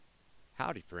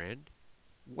Howdy, friend.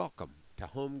 Welcome to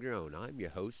Homegrown. I'm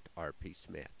your host, R.P.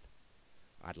 Smith.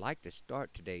 I'd like to start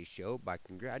today's show by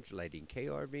congratulating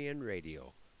KRVN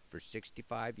Radio for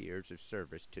 65 years of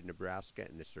service to Nebraska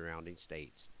and the surrounding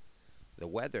states. The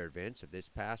weather events of this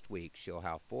past week show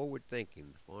how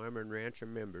forward-thinking the farmer and rancher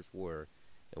members were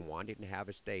in wanting to have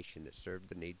a station that served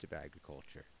the needs of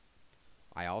agriculture.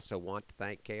 I also want to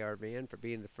thank KRVN for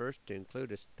being the first to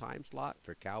include a time slot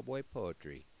for cowboy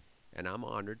poetry, and I'm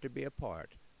honored to be a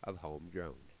part of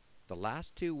Homegrown. The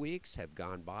last 2 weeks have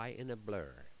gone by in a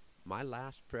blur. My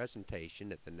last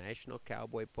presentation at the National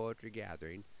Cowboy Poetry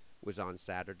Gathering was on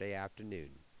Saturday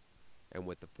afternoon, and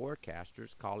with the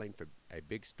forecasters calling for a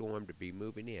big storm to be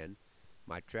moving in,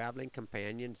 my traveling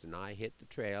companions and I hit the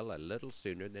trail a little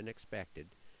sooner than expected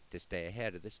to stay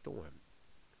ahead of the storm.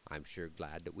 I'm sure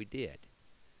glad that we did.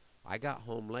 I got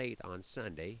home late on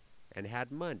Sunday and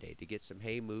had Monday to get some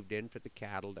hay moved in for the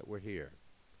cattle that were here.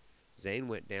 Zane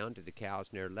went down to the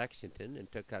cows near Lexington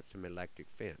and took up some electric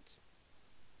fence.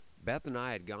 Beth and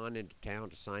I had gone into town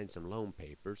to sign some loan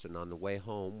papers, and on the way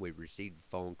home we received a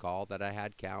phone call that I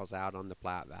had cows out on the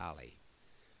Platte Valley.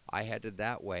 I headed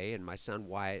that way, and my son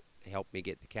Wyatt helped me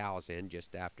get the cows in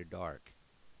just after dark.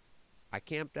 I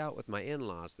camped out with my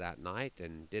in-laws that night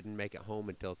and didn't make it home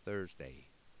until Thursday.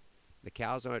 The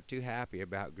cows aren't too happy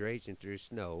about grazing through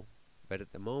snow, but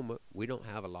at the moment we don't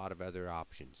have a lot of other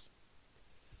options.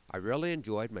 I really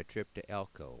enjoyed my trip to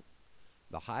Elko.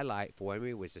 The highlight for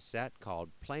me was a set called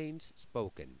Plains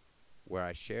Spoken, where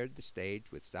I shared the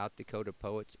stage with South Dakota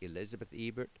poets Elizabeth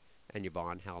Ebert and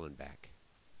Yvonne Hallenbeck.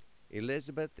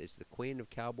 Elizabeth is the queen of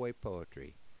cowboy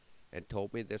poetry and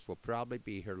told me this will probably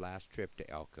be her last trip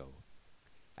to Elko.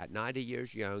 At 90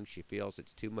 years young, she feels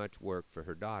it's too much work for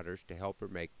her daughters to help her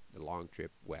make the long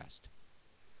trip west.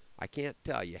 I can't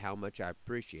tell you how much I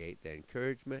appreciate the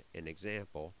encouragement and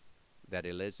example that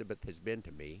Elizabeth has been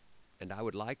to me, and I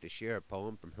would like to share a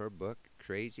poem from her book,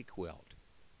 Crazy Quilt,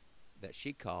 that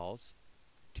she calls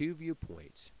Two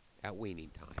Viewpoints at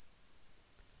Weaning Time.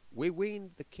 We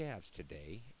weaned the calves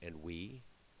today, and we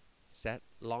sat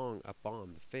long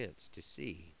upon the fence to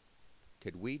see,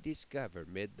 could we discover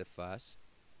mid the fuss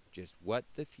just what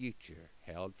the future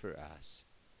held for us.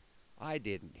 I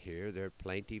didn't hear their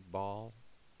plaintive bawl,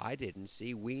 I didn't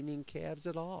see weaning calves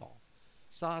at all.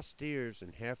 Saw steers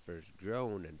and heifers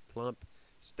grown and plump,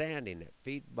 standing at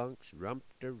feed bunks rump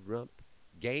to rump,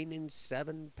 gaining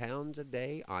 7 pounds a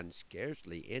day on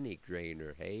scarcely any grain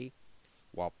or hay,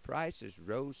 while prices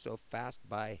rose so fast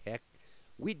by heck,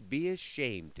 we'd be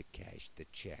ashamed to cash the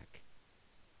check.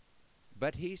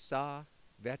 But he saw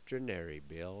veterinary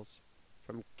bills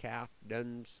from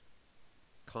Calfdon's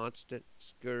constant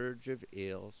scourge of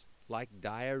ills, like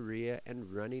diarrhea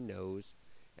and runny nose,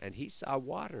 and he saw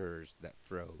waterers that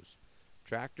froze.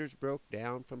 Tractors broke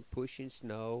down from pushing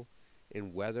snow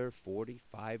in weather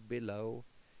 45 below,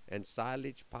 and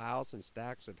silage piles and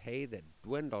stacks of hay that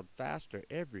dwindled faster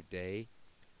every day,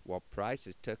 while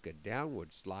prices took a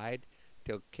downward slide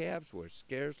till calves were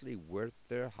scarcely worth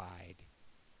their hide.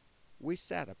 We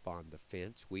sat upon the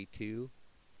fence, we two,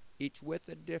 each with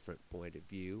a different point of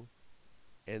view,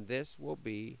 and this will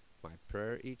be my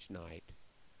prayer each night.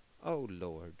 Oh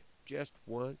Lord, just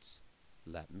once,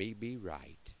 let me be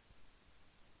right.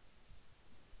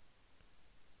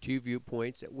 Two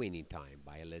Viewpoints at Weaning Time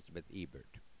by Elizabeth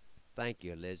Ebert. Thank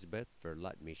you, Elizabeth, for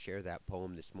letting me share that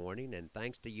poem this morning, and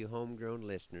thanks to you homegrown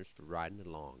listeners for riding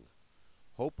along.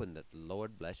 Hoping that the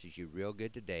Lord blesses you real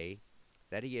good today,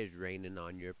 that He is raining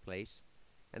on your place,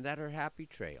 and that our happy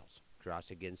trails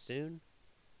cross again soon.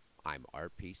 I'm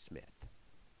R.P. Smith.